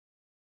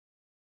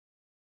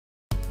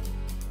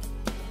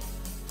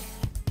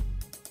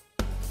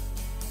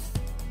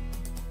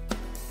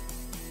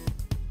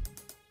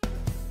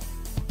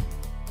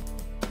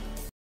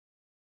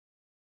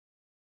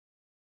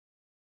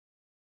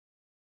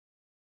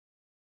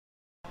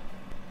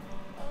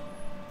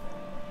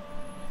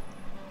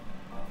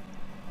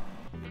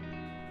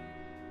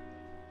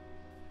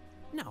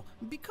Now,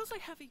 because I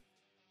have a...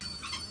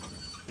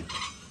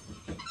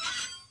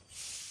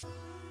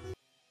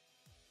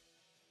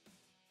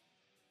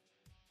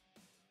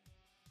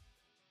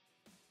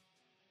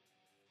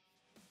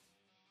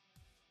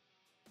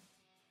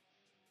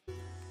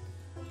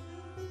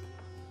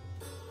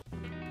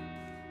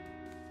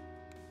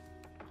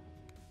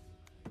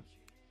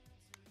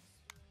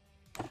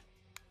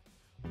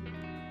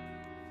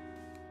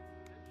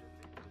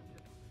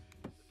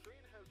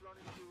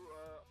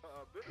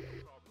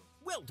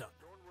 Well done.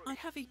 I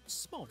have a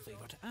small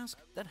favor to ask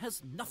that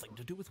has nothing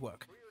to do with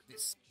work.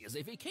 This is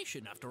a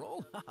vacation, after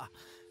all.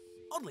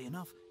 Oddly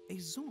enough, a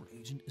Zor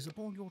agent is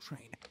aboard your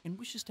train and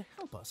wishes to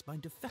help us by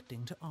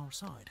defecting to our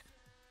side.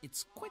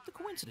 It's quite the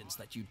coincidence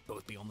that you'd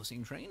both be on the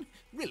same train.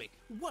 Really,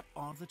 what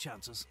are the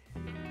chances?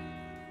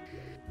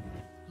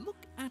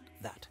 Look at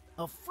that.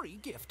 A free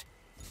gift.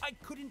 I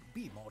couldn't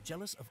be more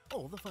jealous of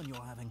all the fun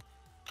you're having.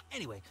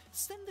 Anyway,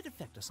 send the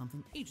defector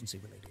something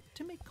agency-related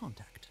to make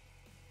contact.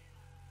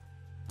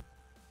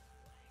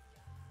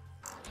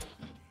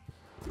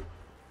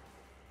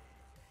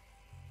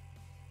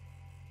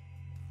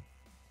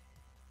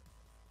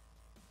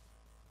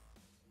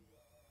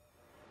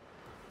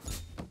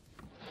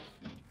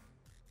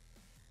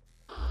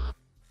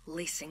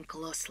 Listen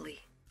closely.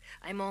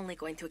 I'm only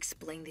going to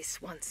explain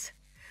this once.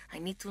 I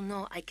need to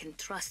know I can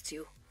trust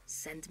you.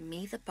 Send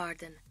me the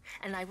pardon,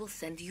 and I will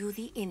send you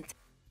the int.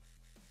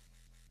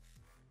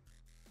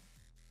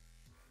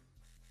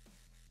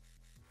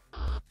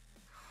 Oh,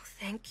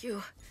 thank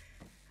you.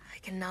 I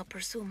can now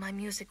pursue my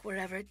music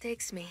wherever it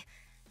takes me.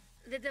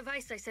 The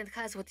device I sent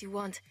has what you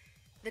want.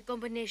 The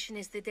combination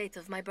is the date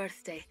of my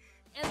birthday.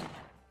 And...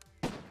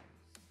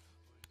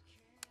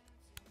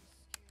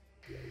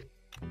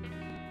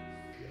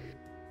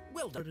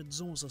 Well done,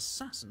 Zor's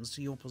assassins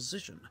to your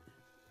position.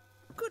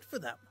 Good for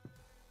them.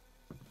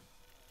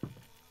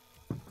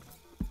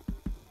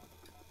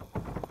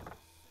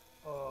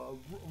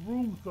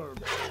 Room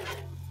service.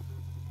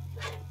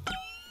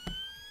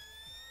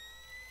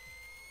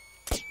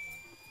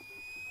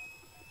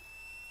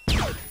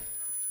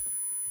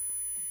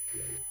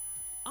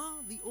 Ah,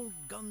 the old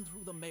gun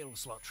through the mail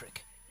slot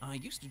trick. I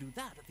used to do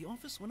that at the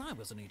office when I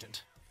was an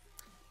agent.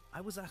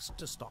 I was asked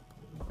to stop.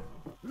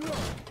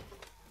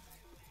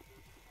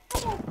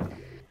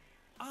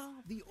 Ah,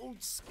 the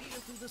old spear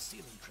through the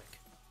ceiling trick.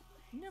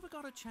 Never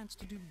got a chance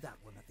to do that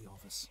one at the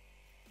office.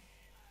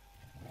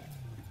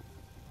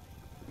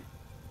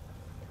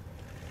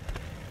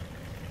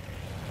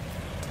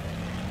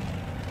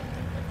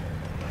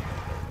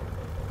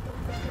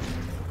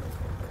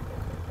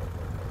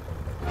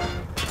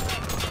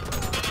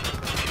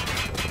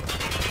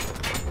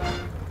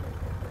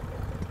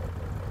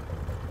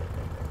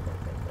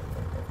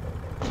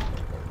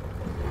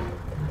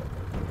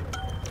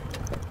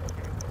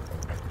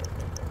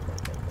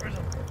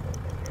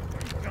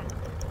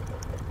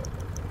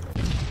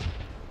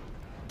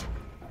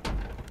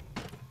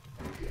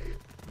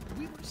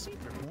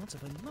 Received reports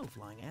of a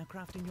low-flying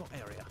aircraft in your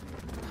area.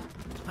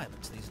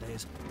 Pilots these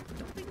days,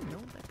 don't they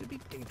know that could be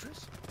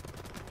dangerous?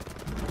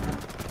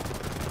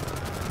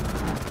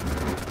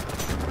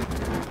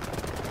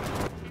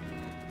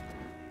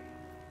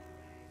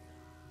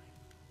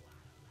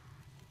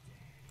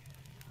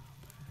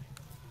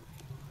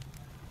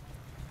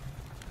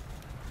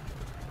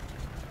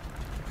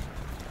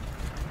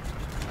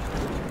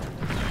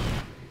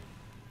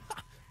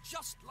 Ha!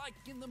 Just like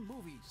in the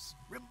movies.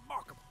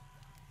 Remarkable.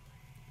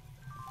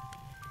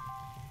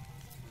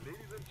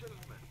 Ladies and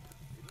gentlemen,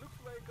 it looks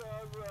like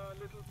our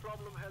little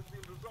problem has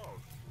been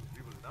resolved.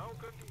 We will now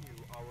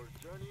continue our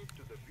journey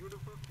to the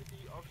beautiful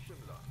city of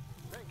Shimla.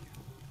 Thank you.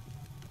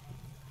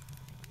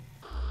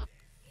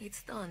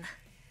 It's done.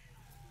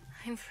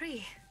 I'm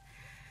free.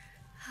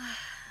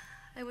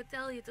 I would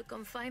tell you to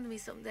come find me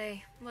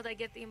someday, but I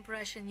get the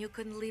impression you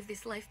couldn't leave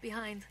this life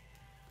behind.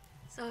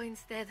 So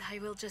instead, I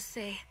will just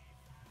say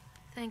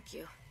thank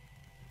you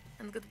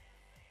and goodbye.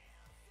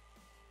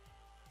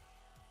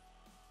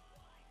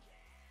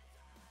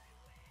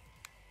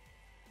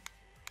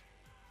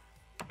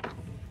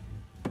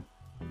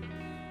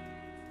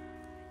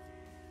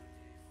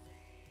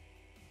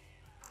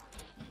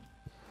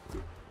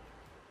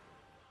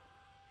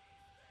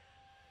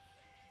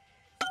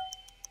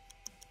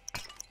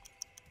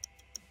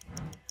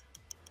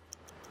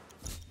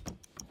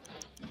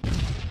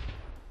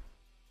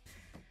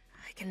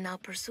 I can now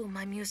pursue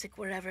my music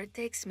wherever it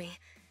takes me.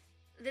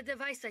 The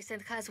device I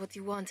sent has what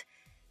you want.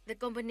 The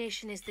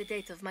combination is the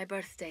date of my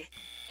birthday.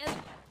 And...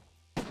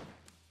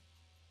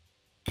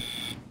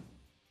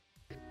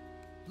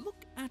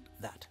 Look at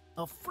that.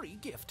 A free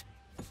gift.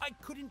 I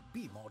couldn't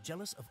be more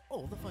jealous of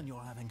all the fun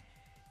you're having.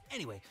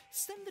 Anyway,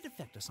 send the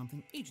defector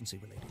something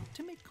agency-related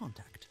to make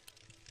contact.